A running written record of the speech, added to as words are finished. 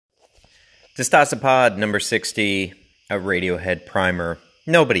DeStasapod number 60, a Radiohead primer.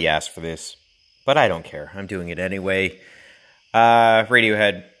 Nobody asked for this, but I don't care. I'm doing it anyway.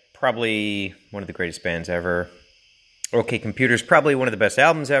 Radiohead, probably one of the greatest bands ever. OK Computer's probably one of the best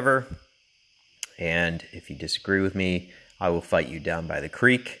albums ever. And if you disagree with me, I will fight you down by the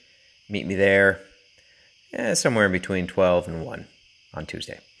creek. Meet me there, somewhere in between 12 and 1 on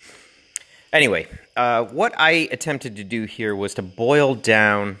Tuesday. Anyway, what I attempted to do here was to boil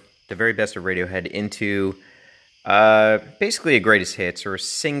down the very best of Radiohead into basically a greatest hits, or a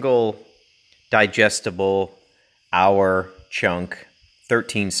single digestible hour chunk,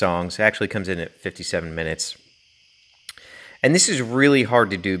 13 songs. It actually comes in at 57 minutes. And this is really hard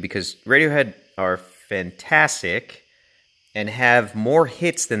to do because Radiohead are fantastic and have more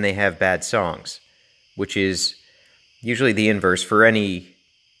hits than they have bad songs, which is usually the inverse for any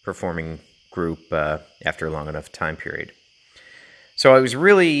performing group after a long enough time period. So I was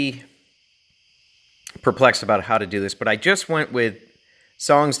really perplexed about how to do this, but I just went with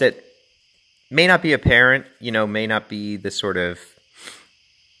songs that may not be apparent, may not be the sort of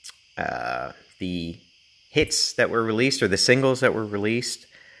the hits that were released or the singles that were released,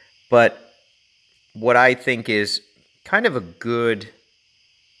 but what I think is kind of a good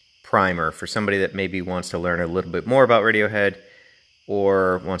primer for somebody that maybe wants to learn a little bit more about Radiohead,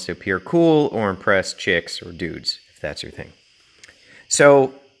 or wants to appear cool or impress chicks or dudes, if that's your thing.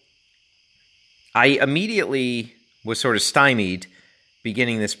 So I immediately was sort of stymied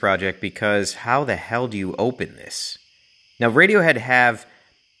beginning this project because how the hell do you open this? Now, Radiohead have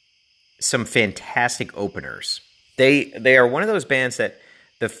some fantastic openers. They are one of those bands that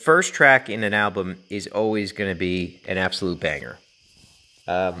the first track in an album is always going to be an absolute banger.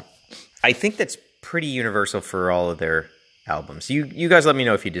 I think that's pretty universal for all of their albums. You guys let me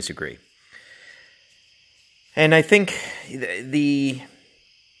know if you disagree. And I think the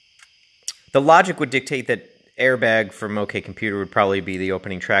logic would dictate that Airbag from OK Computer would probably be the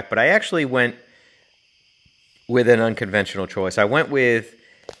opening track, but I actually went with an unconventional choice. I went with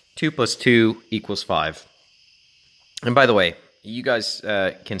 2 + 2 = 5. And by the way, you guys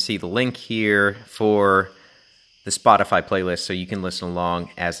can see the link here for the Spotify playlist, so you can listen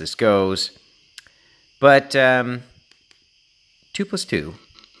along as this goes. But 2 + 2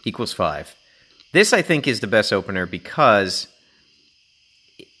 = 5. This, I think, is the best opener because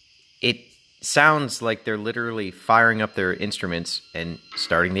it sounds like they're literally firing up their instruments and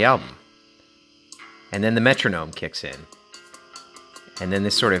starting the album. And then the metronome kicks in. And then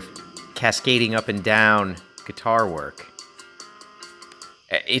this sort of cascading up and down guitar work.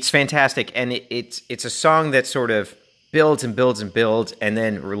 It's fantastic, and it's a song that sort of builds and builds and builds and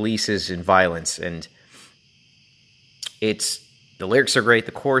then releases in violence. And the lyrics are great,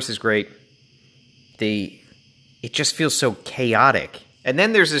 the chorus is great. It just feels so chaotic. And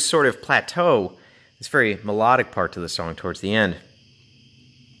then there's this sort of plateau, this very melodic part to the song towards the end.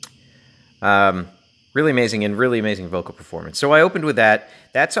 Really amazing, and really amazing vocal performance. So I opened with that.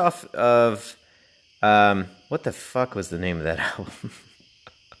 That's off of... what the fuck was the name of that album?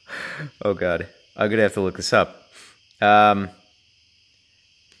 Oh, God. I'm going to have to look this up. I'm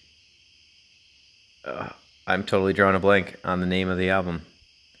totally drawing a blank on the name of the album.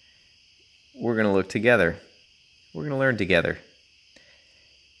 We're going to look together. We're going to learn together.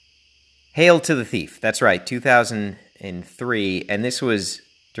 Hail to the Thief. That's right, 2003. And this was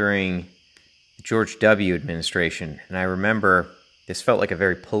during the George W. administration. And I remember this felt like a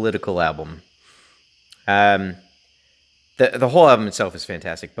very political album. The whole album itself is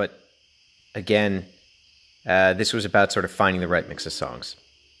fantastic. But again, this was about sort of finding the right mix of songs.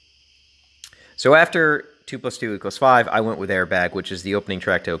 So after 2 + 2 = 5, I went with Airbag, which is the opening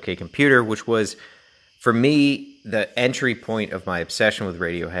track to OK Computer, which was, for me, the entry point of my obsession with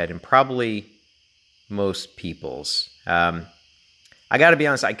Radiohead, and probably most people's. I got to be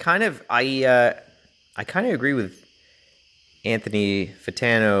honest, I kind of agree with Anthony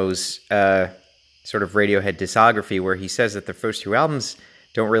Fantano's sort of Radiohead discography, where he says that the first 2 albums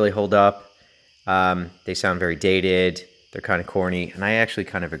don't really hold up. They sound very dated. They're kind of corny, and I actually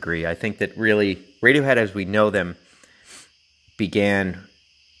kind of agree. I think that really Radiohead, as we know them, began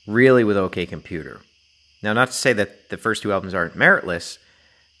really with OK Computer. Now, not to say that the first 2 albums aren't meritless.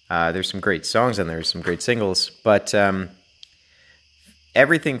 There's some great songs and there's some great singles, but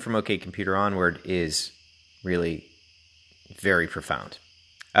everything from OK Computer onward is really very profound.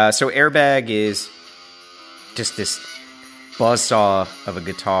 So Airbag is just this buzzsaw of a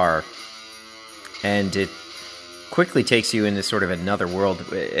guitar, and it quickly takes you into sort of another world.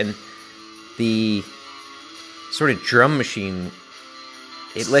 And the sort of drum machine,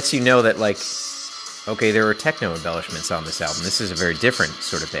 it lets you know that, okay, there are techno embellishments on this album. This is a very different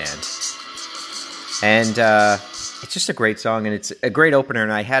sort of band. And it's just a great song, and it's a great opener,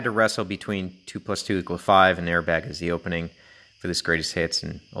 and I had to wrestle between 2 + 2 = 5 and Airbag as the opening for this greatest hits,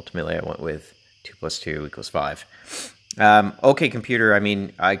 and ultimately I went with 2 + 2 = 5. OK Computer, I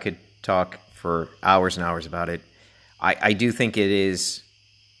mean, I could talk for hours and hours about it. I do think it is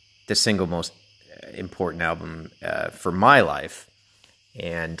the single most important album for my life,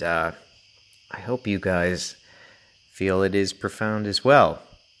 and I hope you guys feel it is profound as well.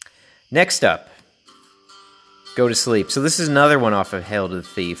 Next up, Go to Sleep. So this is another one off of Hail to the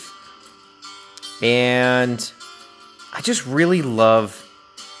Thief. And I just really love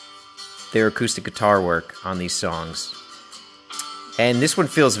their acoustic guitar work on these songs. And this one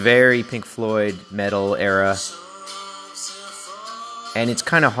feels very Pink Floyd metal era. And it's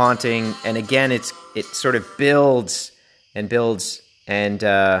kind of haunting. And again, it sort of builds and builds, and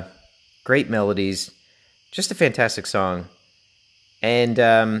great melodies. Just a fantastic song.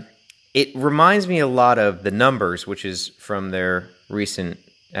 And it reminds me a lot of The Numbers, which is from their recent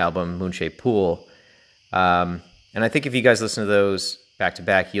album, Moonshaped Pool. And I think if you guys listen to those back to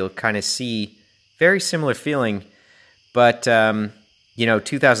back, you'll kind of see very similar feeling. But,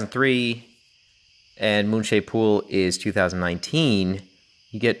 2003 and Moonshaped Pool is 2019.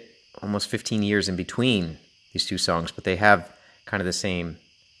 You get almost 15 years in between these two songs, but they have kind of the same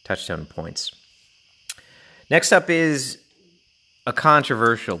touchstone points. Next up is a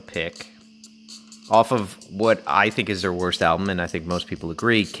controversial pick off of what I think is their worst album, and I think most people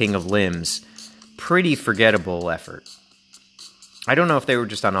agree, King of Limbs. Pretty forgettable effort. I don't know if they were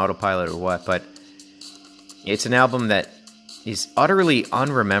just on autopilot or what, but it's an album that is utterly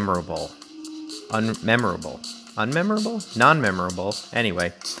unmemorable. Non-memorable?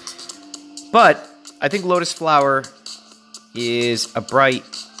 Anyway. But I think Lotus Flower is a bright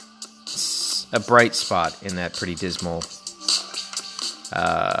spot in that pretty dismal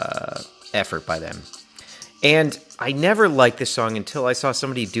effort by them. And I never liked this song until I saw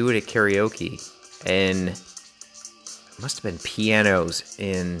somebody do it at karaoke. And it must have been pianos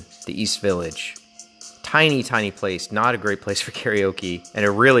in the East Village. Tiny, tiny place. Not a great place for karaoke. And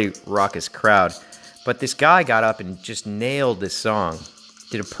a really raucous crowd. But this guy got up and just nailed this song.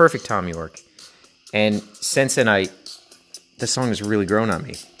 Did a perfect Tom York. And since then, the song has really grown on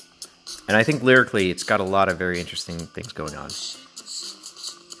me. And I think lyrically, it's got a lot of very interesting things going on.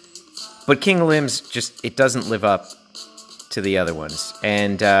 But King of Limbs, it doesn't live up to the other ones.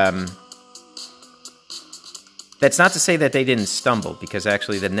 And that's not to say that they didn't stumble, because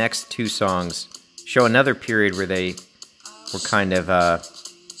actually the next two songs show another period where they were kind of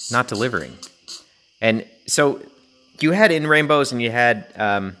not delivering. And so you had In Rainbows and you had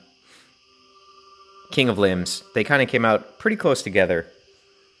King of Limbs. They kind of came out pretty close together.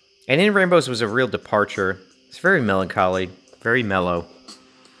 And In Rainbows was a real departure. It's very melancholy, very mellow.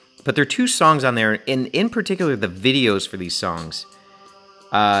 But there are two songs on there, and in particular, the videos for these songs.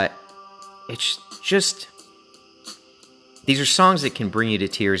 It's just... These are songs that can bring you to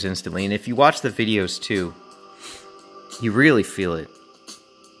tears instantly, and if you watch the videos too, you really feel it.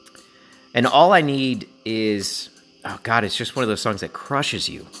 And All I Need is... Oh God, it's just one of those songs that crushes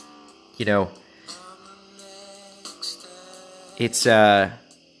you. You know... It's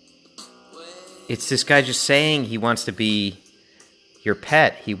this guy just saying he wants to be your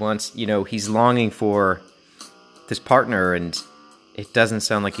pet. He wants, he's longing for this partner, and it doesn't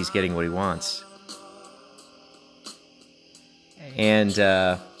sound like he's getting what he wants. And,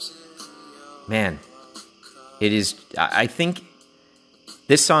 man, it is, I think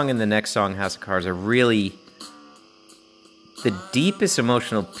this song and the next song, House of Cards, are really the deepest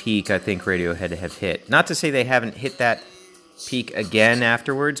emotional peak I think Radiohead have hit. Not to say they haven't hit that peak again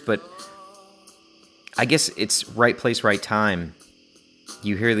afterwards, but I guess it's right place, right time.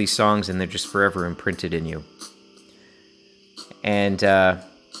 You hear these songs and they're just forever imprinted in you. And,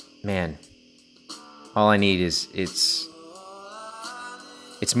 man, All I Need is, it's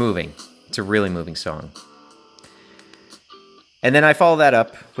moving. It's a really moving song. And then I follow that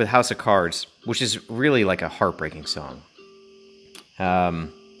up with House of Cards, which is really like a heartbreaking song. The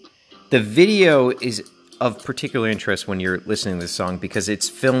video is of particular interest when you're listening to this song because it's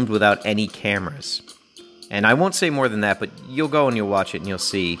filmed without any cameras. And I won't say more than that, but you'll go and you'll watch it and you'll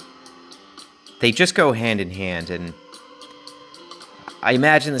see. They just go hand in hand. And I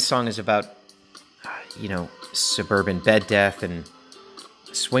imagine the song is about, suburban bed death and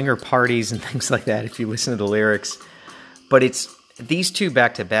swinger parties and things like that, if you listen to the lyrics. But these two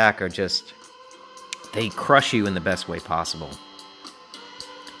back to back are just, they crush you in the best way possible.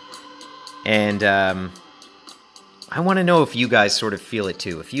 And I want to know if you guys sort of feel it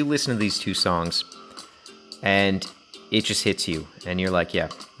too. If you listen to these two songs and it just hits you and you're like, yeah,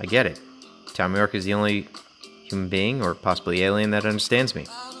 I get it. Tom York is the only human being, or possibly alien, that understands me.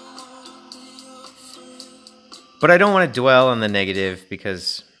 But I don't want to dwell on the negative,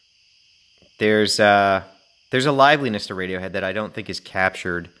 because there's a liveliness to Radiohead that I don't think is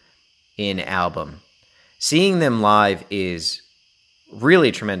captured in album. Seeing them live is really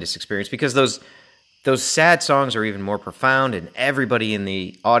a tremendous experience, because those sad songs are even more profound, and everybody in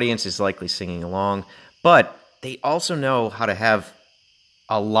the audience is likely singing along. But they also know how to have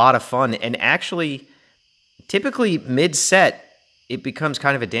a lot of fun, and actually, typically mid-set, it becomes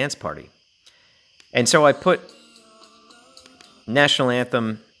kind of a dance party. And so I put National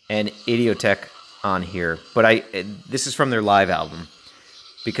Anthem and Idiotech on here, but this is from their live album,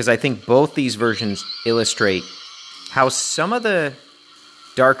 because I think both these versions illustrate how some of the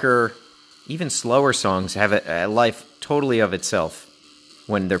darker, even slower songs have a life totally of itself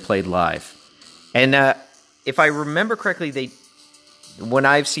when they're played live. And if I remember correctly, when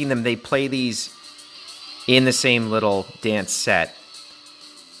I've seen them, they play these in the same little dance set,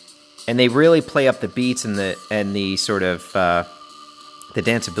 and they really play up the beats and the sort of the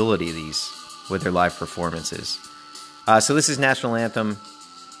danceability of these with their live performances. So this is National Anthem,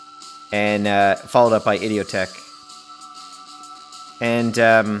 and followed up by Idiotech. And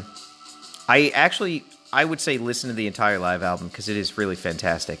I would say listen to the entire live album, because it is really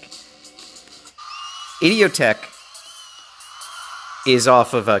fantastic. Idiotech is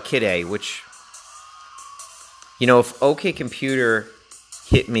off of Kid A, which, if OK Computer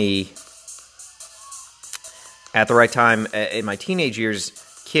hit me at the right time in my teenage years,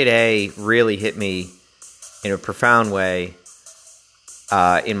 Kid A really hit me in a profound way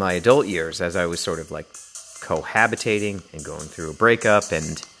in my adult years, as I was sort of like cohabitating and going through a breakup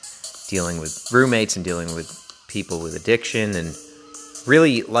and dealing with roommates and dealing with people with addiction, and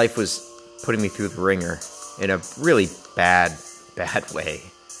really life was putting me through the ringer in a really bad way,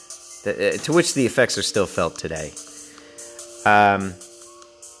 to which the effects are still felt today.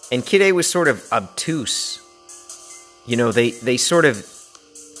 And Kid A was sort of obtuse. They sort of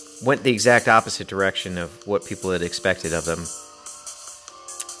went the exact opposite direction of what people had expected of them.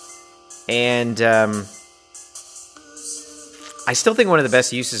 And I still think one of the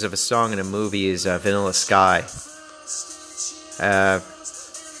best uses of a song in a movie is Vanilla Sky.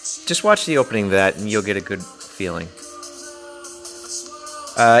 Just watch the opening of that and you'll get a good feeling.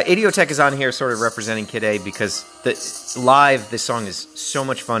 Idiotech is on here sort of representing Kid A, because live this song is so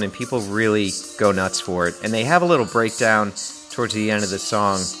much fun and people really go nuts for it. And they have a little breakdown towards the end of the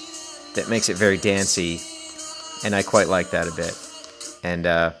song that makes it very dancey, and I quite like that a bit. And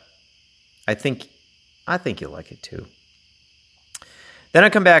I think you'll like it too. Then I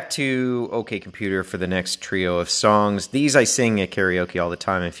come back to OK Computer for the next trio of songs. These I sing at karaoke all the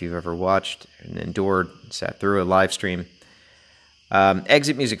time, if you've ever watched and endured, sat through a live stream.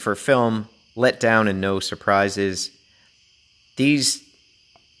 Exit music for a film, Let Down and No Surprises. These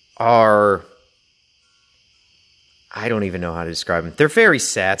are, I don't even know how to describe them. They're very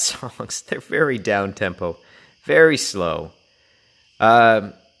sad songs. They're very down-tempo, very slow.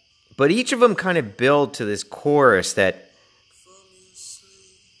 But each of them kind of build to this chorus that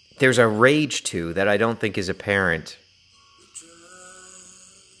there's a rage to that I don't think is apparent.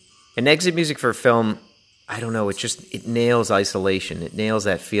 And exit music for a film, I don't know, it nails isolation. It nails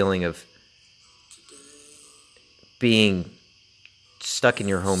that feeling of being stuck in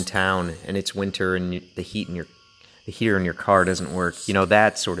your hometown and it's winter and the heater in your car doesn't work.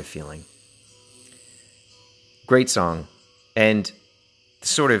 That sort of feeling. Great song. And the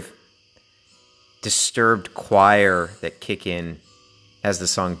sort of disturbed choir that kick in as the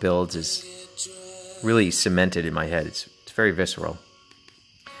song builds is really cemented in my head. It's very visceral.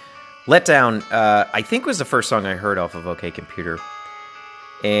 Let Down, I think, was the first song I heard off of OK Computer.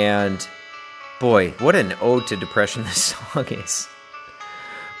 And boy, what an ode to depression this song is.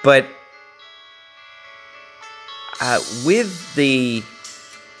 But with the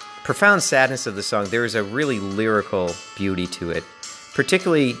profound sadness of the song, there is a really lyrical beauty to it.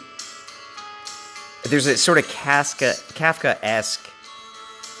 Particularly, there's a sort of Kafka-esque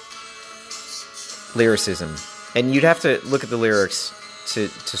lyricism. And you'd have to look at the lyrics to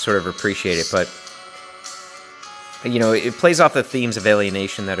sort of appreciate it. But, it plays off the themes of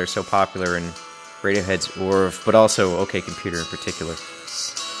alienation that are so popular in Radiohead's Orv, but also OK Computer in particular.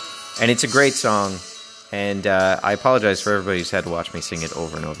 And it's a great song. And I apologize for everybody who's had to watch me sing it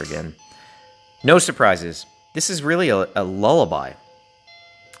over and over again. No surprises. This is really a lullaby.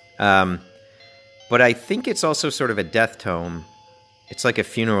 But I think it's also sort of a death tome. It's like a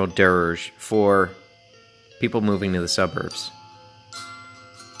funeral dirge for people moving to the suburbs.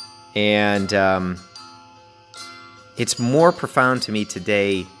 And it's more profound to me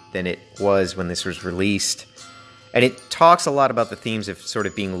today than it was when this was released. And it talks a lot about the themes of sort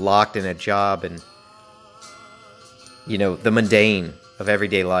of being locked in a job and, you know, the mundane of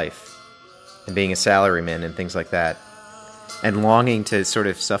everyday life and being a salaryman and things like that. And longing to sort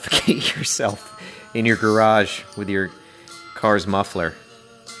of suffocate yourself in your garage with your car's muffler.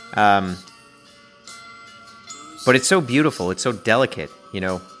 But it's so beautiful. It's so delicate, you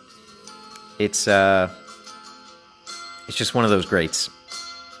know. It's just one of those greats.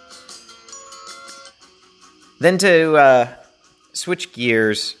 Then to switch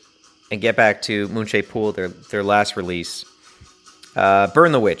gears and get back to Moonshade Pool, their last release,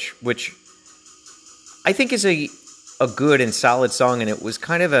 Burn the Witch, which I think is a good and solid song, and it was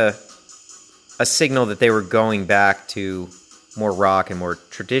kind of a signal that they were going back to more rock and more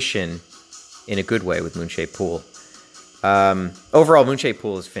tradition in a good way with Moonshade Pool. Overall, Moonshade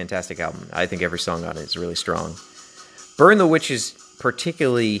Pool is a fantastic album. I think every song on it is really strong. Burn the Witch is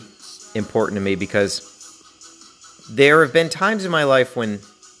particularly important to me because there have been times in my life when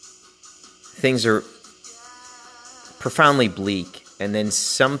things are profoundly bleak and then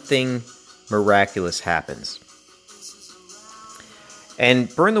something miraculous happens.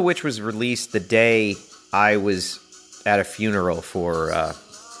 And Burn the Witch was released the day I was at a funeral for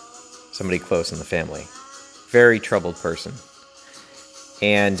somebody close in the family. Very troubled person.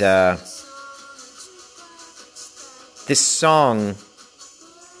 And this song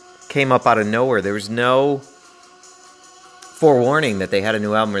came up out of nowhere. There was no forewarning that they had a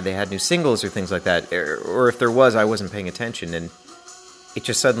new album or they had new singles or things like that. Or if there was, I wasn't paying attention. And it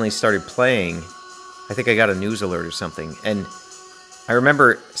just suddenly started playing. I think I got a news alert or something. And I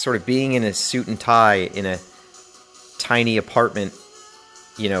remember sort of being in a suit and tie in a tiny apartment,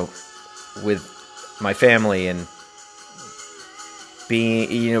 you know, with my family and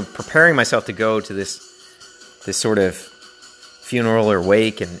being, you know, preparing myself to go to this sort of funeral or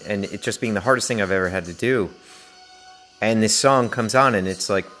wake, and it just being the hardest thing I've ever had to do. And this song comes on, and it's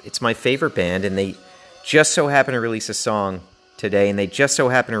like, it's my favorite band, and they just so happen to release a song today, and they just so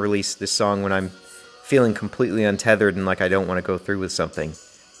happen to release this song when I'm feeling completely untethered and like I don't want to go through with something.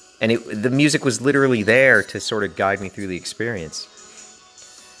 And the music was literally there to sort of guide me through the experience.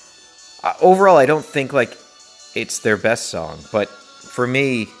 Overall, I don't think like it's their best song, but for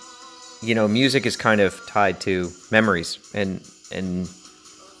me, you know, music is kind of tied to memories and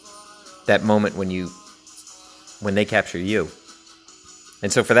that moment when they capture you.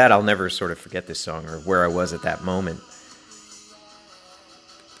 And so for that, I'll never sort of forget this song or where I was at that moment.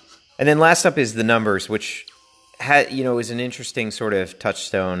 And then last up is The Numbers, which is an interesting sort of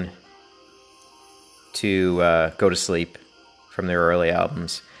touchstone to Go to Sleep from their early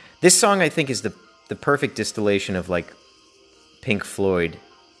albums. This song, I think, is the perfect distillation of like Pink Floyd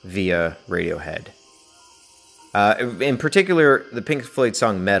via Radiohead. In particular, the Pink Floyd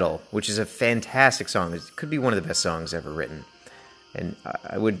song Metal, which is a fantastic song. It could be one of the best songs ever written. And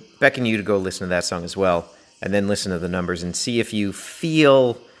I would beckon you to go listen to that song as well, and then listen to The Numbers and see if you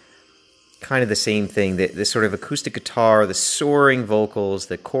feel kind of the same thing. This sort of acoustic guitar, the soaring vocals,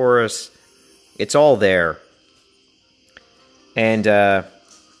 the chorus, it's all there. And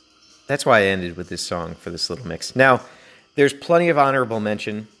that's why I ended with this song for this little mix. Now, there's plenty of honorable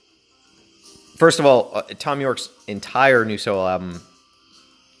mention. First of all, Tom York's entire new solo album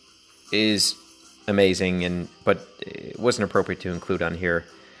is amazing, but it wasn't appropriate to include on here.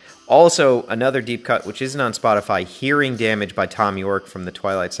 Also, another deep cut, which isn't on Spotify, Hearing Damage by Tom York from the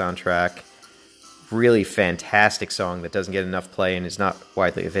Twilight soundtrack. Really fantastic song that doesn't get enough play and is not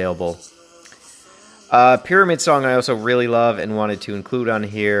widely available. Pyramid Song I also really love and wanted to include on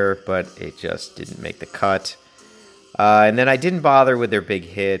here, but it just didn't make the cut. And then I didn't bother with their big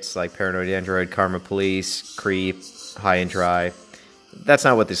hits like Paranoid Android, Karma Police, Creep, High and Dry. That's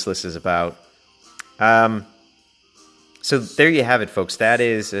not what this list is about. So there you have it, folks. That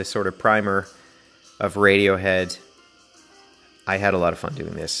is a sort of primer of Radiohead. I had a lot of fun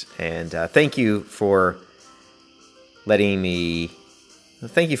doing this, and thank you for indulging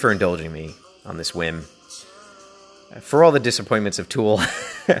me on this whim. For all the disappointments of Tool,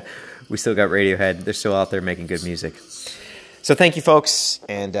 we still got Radiohead. They're still out there making good music. So thank you, folks,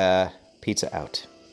 and pizza out.